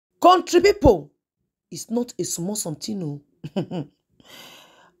Country people, it's not a small something, no.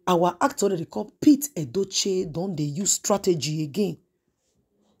 Our actor they call Pete Edochie don't they use strategy again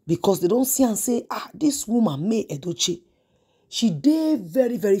because they don't see and say, this woman May Edochie, she did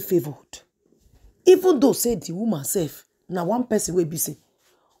very, very favored. Even though say the woman self, now one person will be say,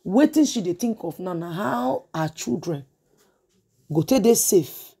 waiting she they think of now how our children go take they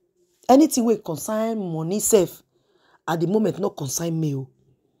safe. Anything we consign money safe at the moment not consign mail.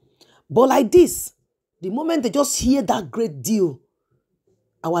 But like this, the moment they just hear that great deal,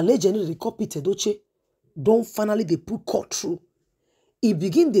 our legend they call Pete Edochie, don't finally they put court through. He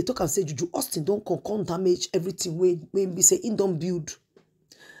begin they talk and say Juju Austin don't come damage everything when we say in don't build.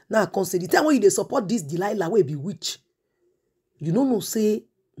 Now I can say the time when you they support this Delilah way be witch. You don't know say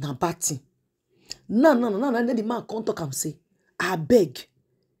na bad thing. No. Then the man come talk and say, I beg,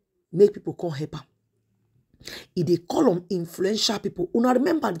 make people come help him. If they call on influential people, una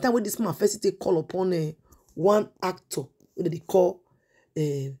remember the time when this man first they call upon one actor, what they call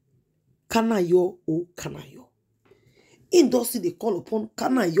Kanayo or Kanayo. Industry they call upon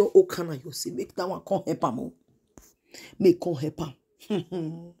Kanayo or Kanayo. Say make that one come help him. Make come help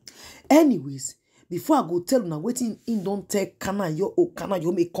him. Anyways, before I go tell una waiting in don't tell Kanayo or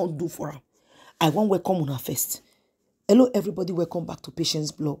Kanayo make come do for him. I want welcome una first. Hello everybody, welcome back to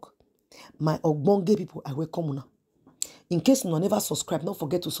Patience Blog. My Ogbonge people, I welcome una. In case you never subscribe, don't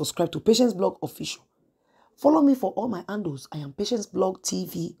forget to subscribe to Patience Blog Official. Follow me for all my handles. I am Patience Blog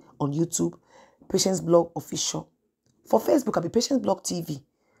TV on YouTube, Patience Blog Official. For Facebook, I'll be Patience Blog TV,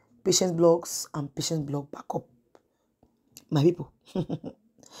 Patience Blogs, and Patience Blog Backup. My people,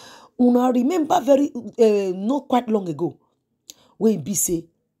 una remember very not quite long ago when be say,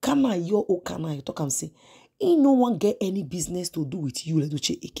 Kanayo or Kanayo talk and say, ain't no one get any business to do with you,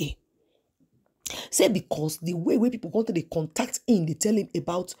 Edochie again. Say because the way people go to the contact in, they tell him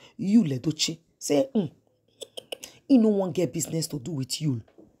about you, Edochie. Say, ain't no one get business to do with you.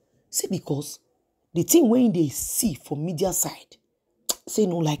 Say because the thing when they see from media side, say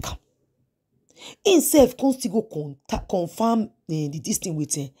no like him. In self, constantly go confirm this thing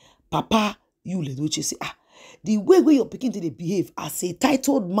with Papa, you, Edochie. Say, the way you're beginning to behave as a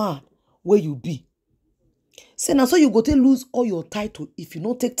titled man where you be. Say now so you go to lose all your title if you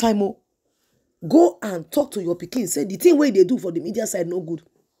don't take time. Go and talk to your pikin. Say the thing where they do for the media side no good.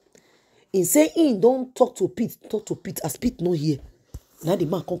 In say don't talk to Pete as Pete no here. Now the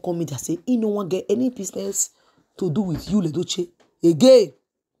man come media say no one get any business to do with you, Edochie again.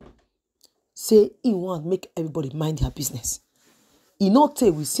 Say he want make everybody mind their business. He not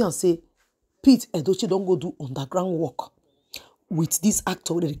tell we see and say Pete Edochie don't go do underground work with this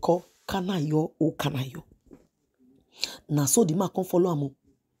actor that they call Kanayo or Kanayo. Now so the man come follow him.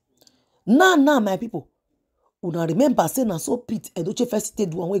 Now, my people. Una remember say na so Pete Edochie first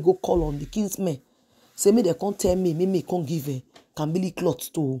did one way go call on the kinsmen. Say me they can't tell me can't give a Kambili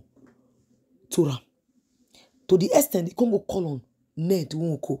cloth to Ram. To the extent they can't go call on Ned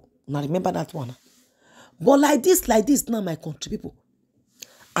Wonko. Now remember that one. But like this now my country people.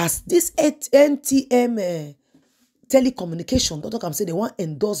 As this NTM telecommunication, don't talk and say they want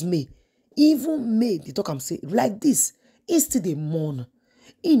endorse me. Even me, they talk and say like this. Instead they mourn.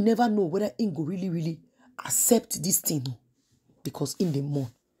 He never know whether he go really accept this thing. Because in the mourn.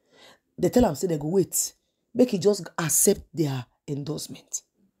 They tell him say they go wait. Make it just accept their endorsement.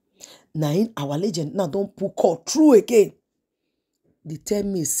 Now in our legend now don't put call through again. They tell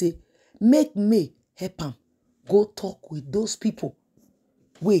me say make me help him go talk with those people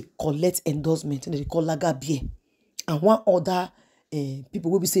we collect endorsement and they call Lagabie. And one other people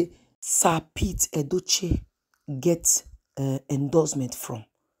will be say Sir Pete Edochie get endorsement from.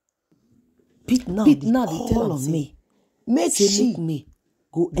 Pete now they tell on me. Make me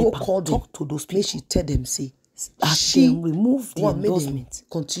go call talk to those people. Make she tell them say she remove the endorsement,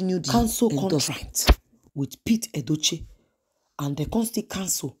 continue the cancel contract with Pete Edochie, and they can still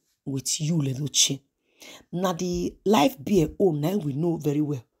cancel with you, Edochie. Now the life be a own now we know very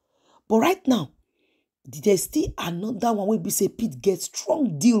well. But right now, there's still another one where we say Pete gets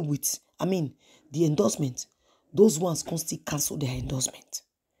strong deal with. I mean, the endorsement. Those ones constantly cancel their endorsement.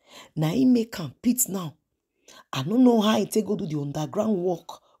 Now he make Pete now. I don't know how he take go do the underground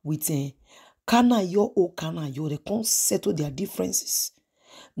work with Kanayo or Kanayo. They can't settle their differences.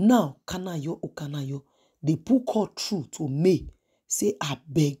 Now Kanayo or Kanayo, they put call through to me. Say I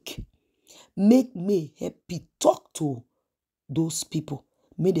beg. Make me help Pete talk to those people.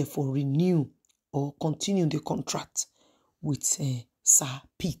 May they for renew or continue the contract with Sir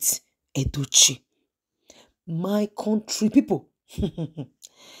Pete Edochie. My country people.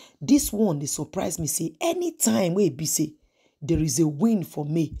 This one, they surprise me. Say, anytime where be say, there is a win for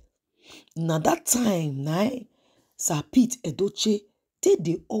me. Now that time, Sir Pete Edochie,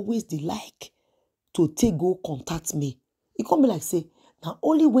 they always they like to take go contact me. It come be like say, now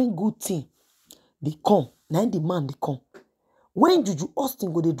only when good thing they come, now the man they come. When Juju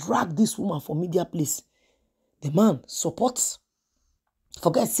Austin go they drag this woman for media place, the man supports.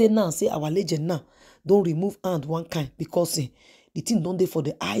 Forget say now, say our legend now, don't remove hand one kind because the thing don't dey for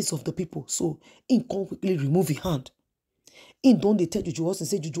the eyes of the people. So he can quickly remove his hand. He don't they tell Juju Austin,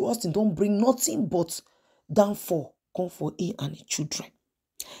 say Juju Austin don't bring nothing but downfall come for him and his children.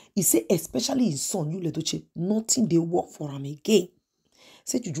 He say especially his son, Mayyuledochie, nothing they work for him again.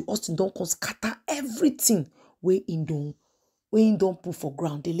 Say Juju Austin don't come scatter everything where he don't put for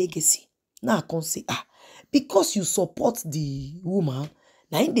ground, the legacy. Now I can say, because you support the woman,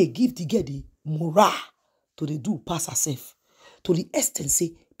 now they give the girl the morale to the do pass herself. To the extent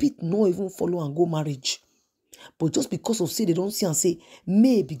say, Pete no even follow and go marriage. But just because of say they don't see and say,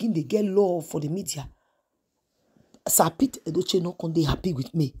 May begin they get love for the media. Sir Pete Edochie no can they happy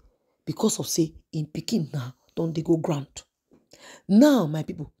with me. Because of say, in Peking now, don't they go grant. Now, my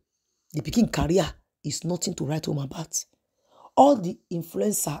people, the Peking career is nothing to write home about. All the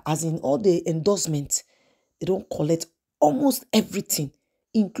influencer, as in all the endorsements, they don't collect almost everything,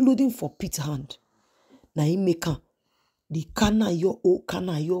 including for Pete's hand. Now he make the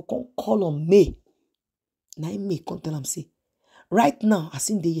Kanayo can call on me. Now he make come tell him say, right now, as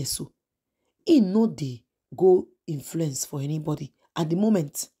in the year so, he no dey go influence for anybody. At the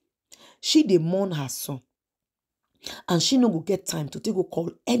moment, she dey mourn her son. And she no go get time to take go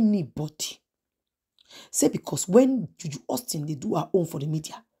call anybody. Say because when Juju Austin they do her own for the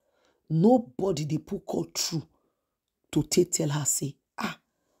media, nobody they put call through to tell her say,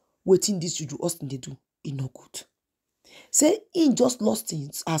 waiting this Juju Austin they do, it no good. Say he just lost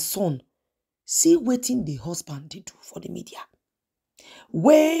her son. See waiting the husband they do for the media.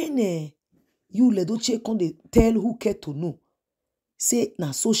 When Mayyuledochie come they tell who care to know, say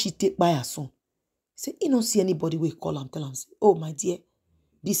na so she take by her son. Say he don't see anybody will call him, tell him, say, oh my dear,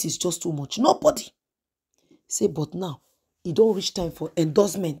 this is just too much. Nobody. Say, but now, it don't reach time for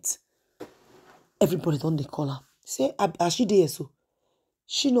endorsement. Everybody don't they call her. Say, as she there so,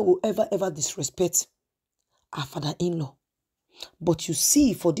 she no go ever disrespect her father-in-law. But you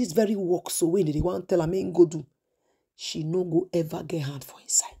see, for this very work, so when they want to tell her, go do, she no go ever get hand for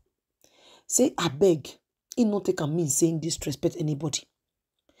inside. Say, I beg, he no take a mean saying disrespect anybody.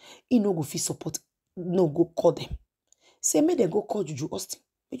 He no go feel support, no go call them. Say, may they go call Juju Austin.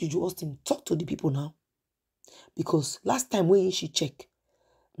 Make Juju Austin talk to the people now. Because last time when she check,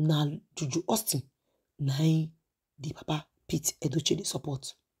 now Juju Austin, now the Papa Pete Edochie the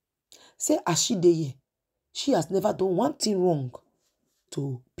support. Say as she dey here, she has never done one thing wrong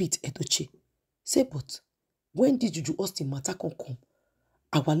to Pete Edochie. Say but when did Juju Austin matter come,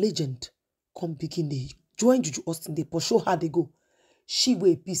 our legend come begin they join Juju Austin, they pursue how they go. She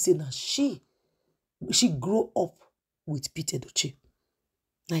will be saying that she grow up with Pete Edochie.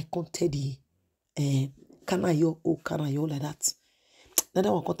 Now I can't tell the Kanayo like that. Now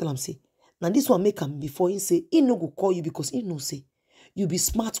that one can't tell him say, now this one make him before he say, he no go call you because he know say, you be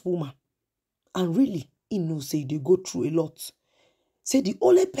smart woman. And really, he know say, they go through a lot. Say the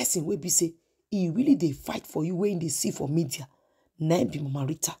only person will be say, he really they fight for you when they see for media. Now be Mama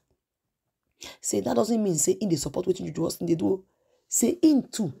Rita. Say that doesn't mean say in the support what you do and they do. Say in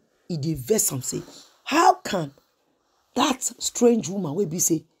too, he dey vex am say, how can that strange woman will be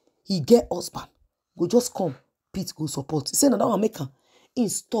say, he get husband, go just come, Pete go support. Say now that one make him, he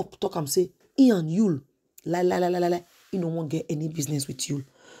stop talk am say, he and you, he no want get any business with you.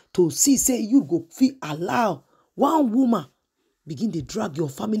 To see say you go feel allow one woman begin to drag your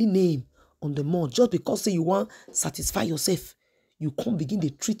family name on the mud just because say you want satisfy yourself. You can't begin to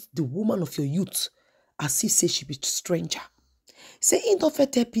treat the woman of your youth as if say she be stranger. Say in don't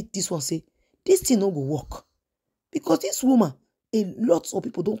tell Pete this one say, this thing no go work. Because this woman, a lot of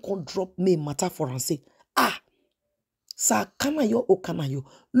people don't come drop me matter for and say, Sir Kanayo,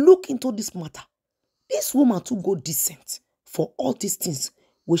 look into this matter. This woman to go decent for all these things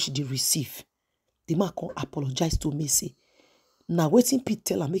which she did receive. The man can apologize to me say, now waiting Pete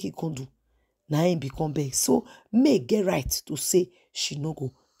tell her make it can do. Now ain't become big. So may get right to say she no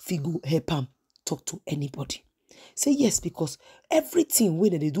go figure help him talk to anybody. Say yes, because everything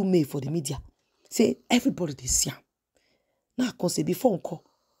when they do me for the media, say everybody they see him. Now I can say before uncle,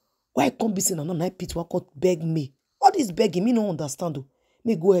 why come be saying no Pete one could beg me? All this begging me no understand though.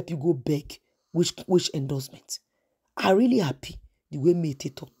 May go help you go beg which endorsement. I really happy the way me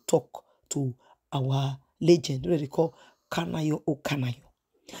talk to our legend, what they call Kanayo.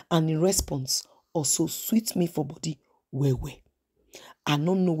 And in response, also sweet me for body well. I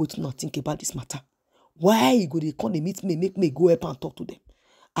don't know what to think about this matter. Why you go dey come dey meet me, make me go help and talk to them?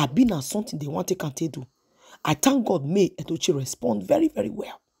 I been as something they want to can't do. I thank God Edochie respond very, very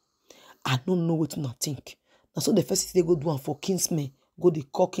well. I don't know what to think. Now so the first thing they go do one for kinsmen, go they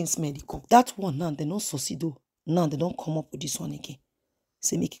call kinsmen, they come. That one now they don't succeed. Now they don't come up with this one again.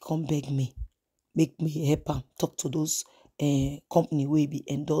 Say make it come beg me. Make me help and talk to those company where be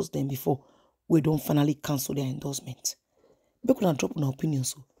endorse them before we don't finally cancel their endorsement. Make una drop an opinion,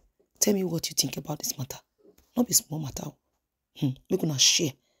 so tell me what you think about this matter. Not be small matter. Make una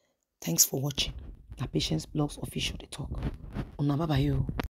share. Thanks for watching. Na Patience Blogs Official they talk. Una bye bye yo.